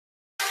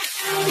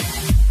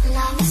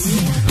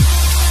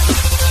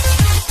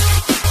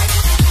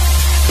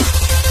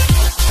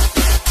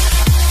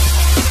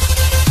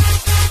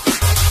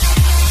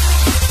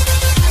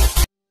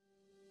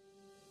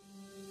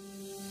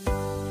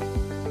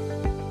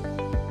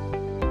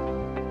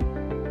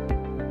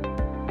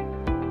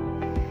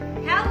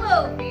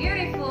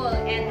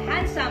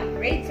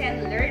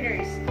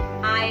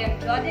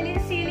Rodelyn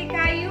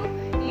Silicayo,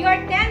 your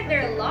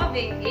tender,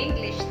 loving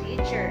English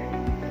teacher.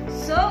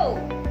 So,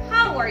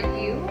 how are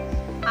you?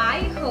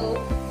 I hope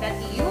that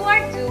you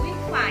are doing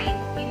fine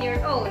in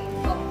your own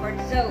comfort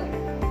zone.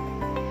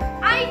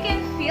 I can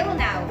feel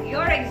now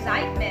your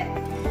excitement,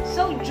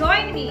 so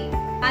join me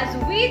as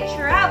we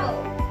travel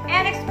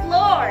and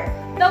explore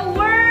the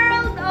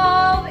world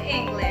of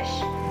English.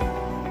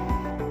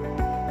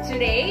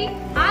 Today,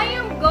 I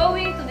am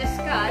going to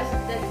discuss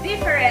the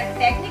different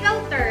technical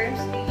terms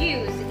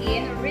used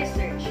in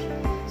research.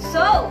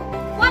 So,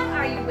 what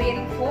are you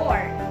waiting for?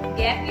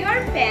 Get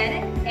your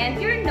pen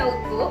and your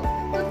notebook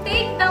to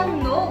take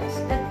down notes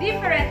the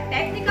different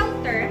technical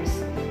terms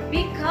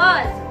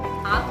because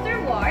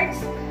afterwards,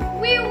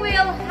 we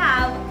will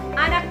have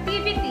an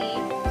activity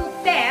to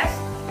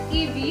test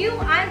if you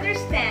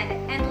understand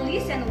and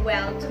listen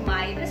well to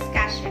my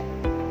discussion.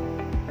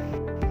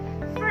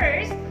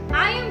 First,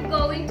 I am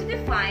going to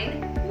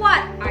define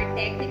what are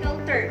technical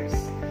terms.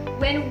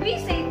 When we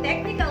say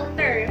technical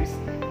terms,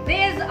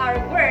 these are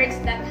words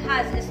that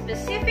has a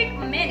specific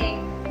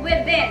meaning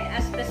within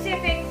a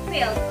specific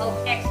field of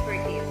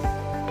expertise.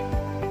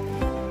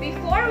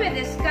 Before we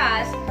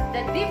discuss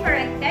the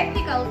different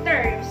technical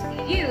terms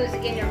used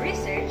in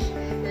research,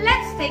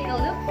 let's take a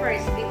look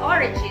first at the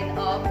origin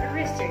of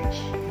research.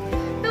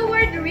 The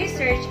word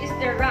research is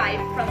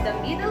derived from the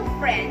Middle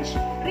French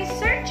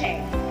rechercher,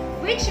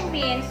 which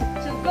means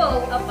to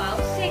go about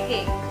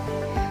seeking.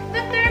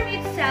 The term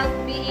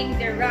itself being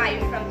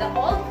derived from the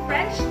Old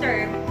French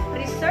term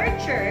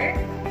researcher,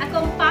 a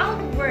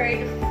compound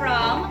word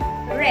from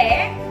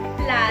re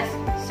plus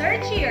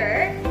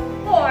chercheur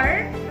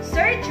or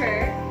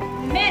searcher,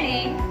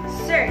 meaning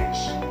search.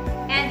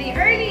 And the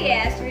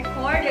earliest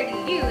recorded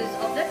use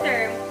of the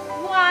term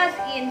was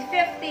in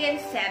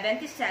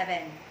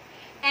 1577.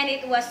 And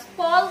it was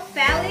Paul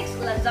Felix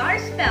Lazare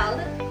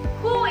Spelde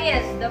who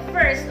is the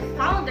first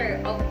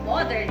founder of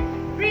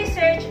modern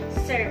research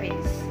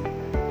surveys.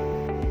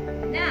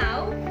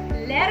 Now,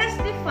 let us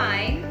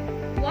define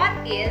what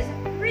is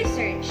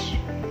research.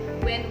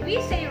 When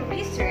we say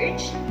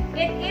research,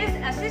 it is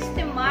a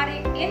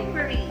systematic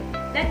inquiry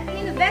that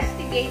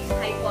investigates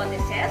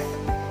hypotheses,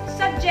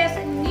 suggests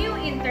new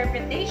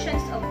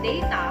interpretations of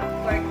data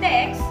or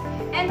text,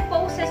 and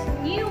poses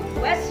new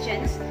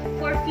questions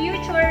for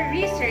future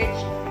research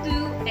to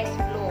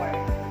explore.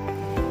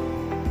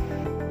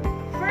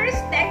 First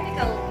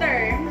technical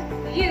term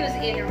used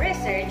in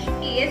research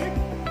is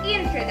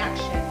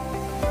introduction.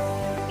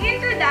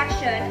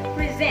 Introduction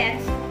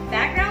presents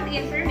background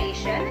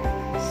information,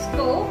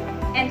 scope,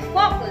 and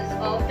focus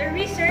of the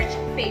research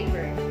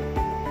paper.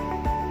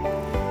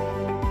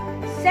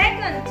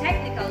 Second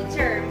technical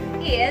term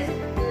is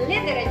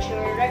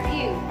literature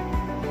review.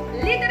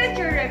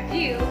 Literature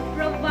review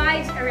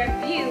provides a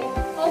review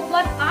of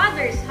what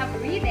others have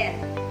written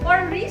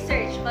or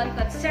researched on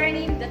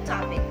concerning the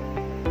topic.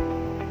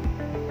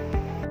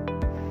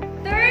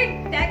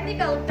 Third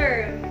technical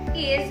term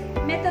is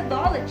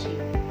methodology.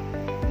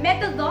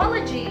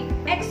 Methodology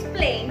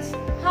explains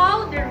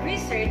how the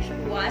research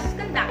was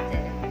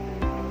conducted.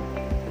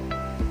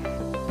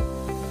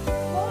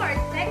 Fourth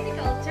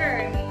technical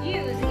term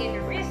used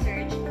in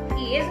research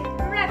is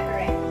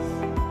reference.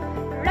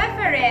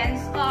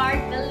 Reference are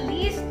the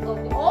list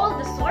of all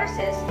the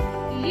sources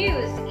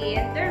used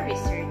in the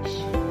research.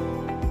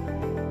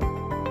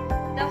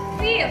 The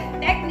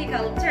fifth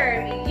technical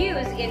term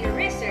used in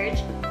research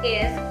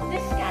is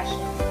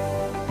discussion.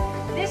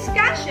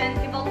 Discussion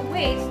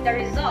evaluates the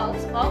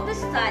results of the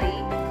study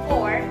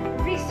or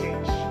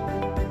research.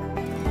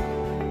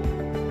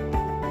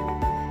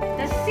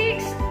 The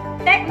sixth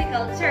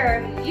technical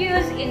term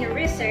used in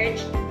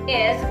research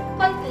is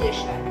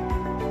conclusion.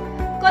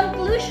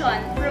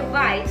 Conclusion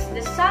provides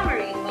the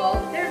summary of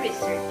the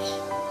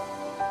research.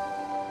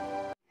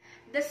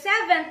 The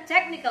seventh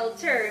technical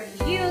term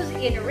used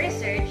in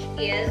research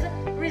is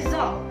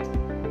result.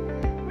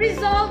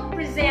 Result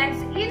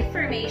presents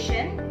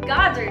information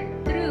gathered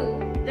through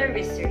the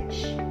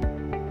research.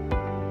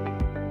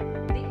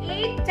 The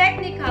eighth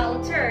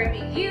technical term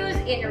used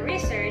in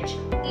research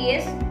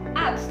is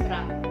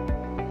abstract.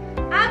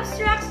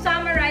 Abstract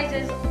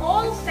summarizes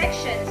all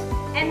sections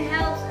and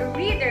helps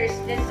readers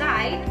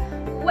decide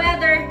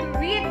whether to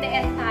read the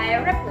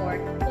entire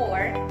report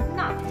or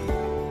not.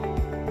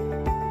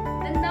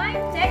 The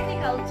ninth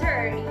technical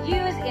term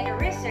used in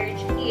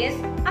research is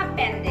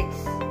appendix.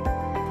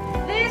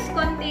 This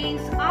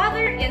contains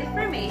other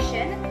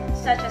information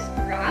such as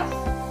graphs,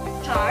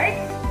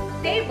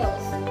 charts,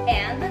 tables,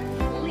 and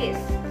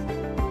lists.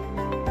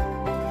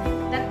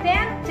 The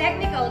 10th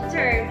technical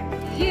term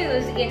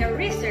used in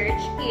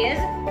research is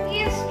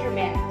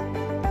instrument.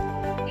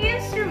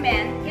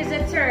 Instrument is a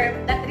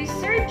term that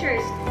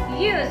researchers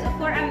use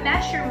for a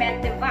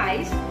measurement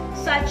device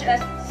such as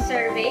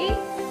survey,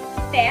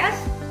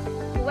 test,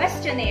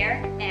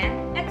 questionnaire,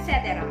 and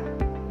etc.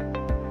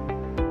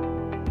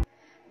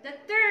 The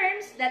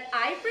terms that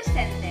I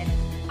presented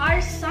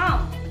are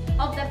some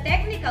of the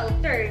technical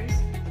terms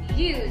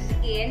used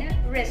in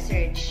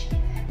research.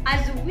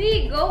 As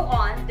we go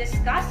on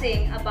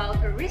discussing about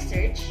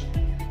research,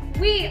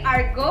 we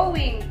are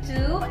going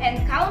to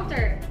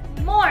encounter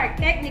more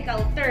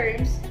technical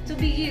terms to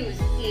be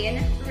used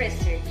in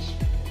research.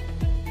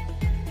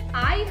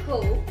 I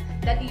hope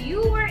that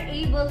you were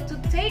able to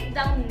take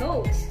down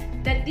notes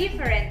the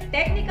different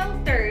technical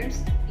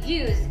terms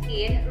used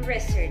in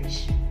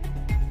research.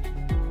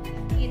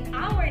 In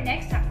our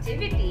next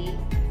activity,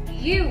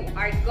 you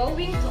are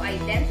going to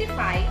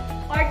identify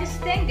or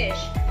distinguish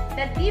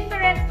the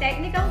different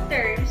technical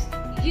terms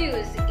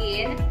used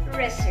in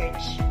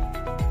research.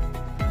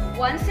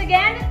 Once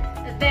again,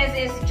 this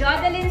is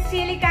Jodeline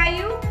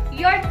Silicayu,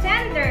 your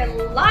tender,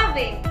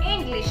 loving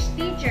English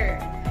teacher,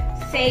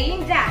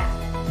 saying that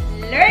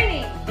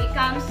learning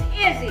becomes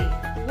easy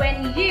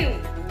when you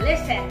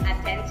listen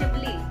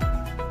attentively.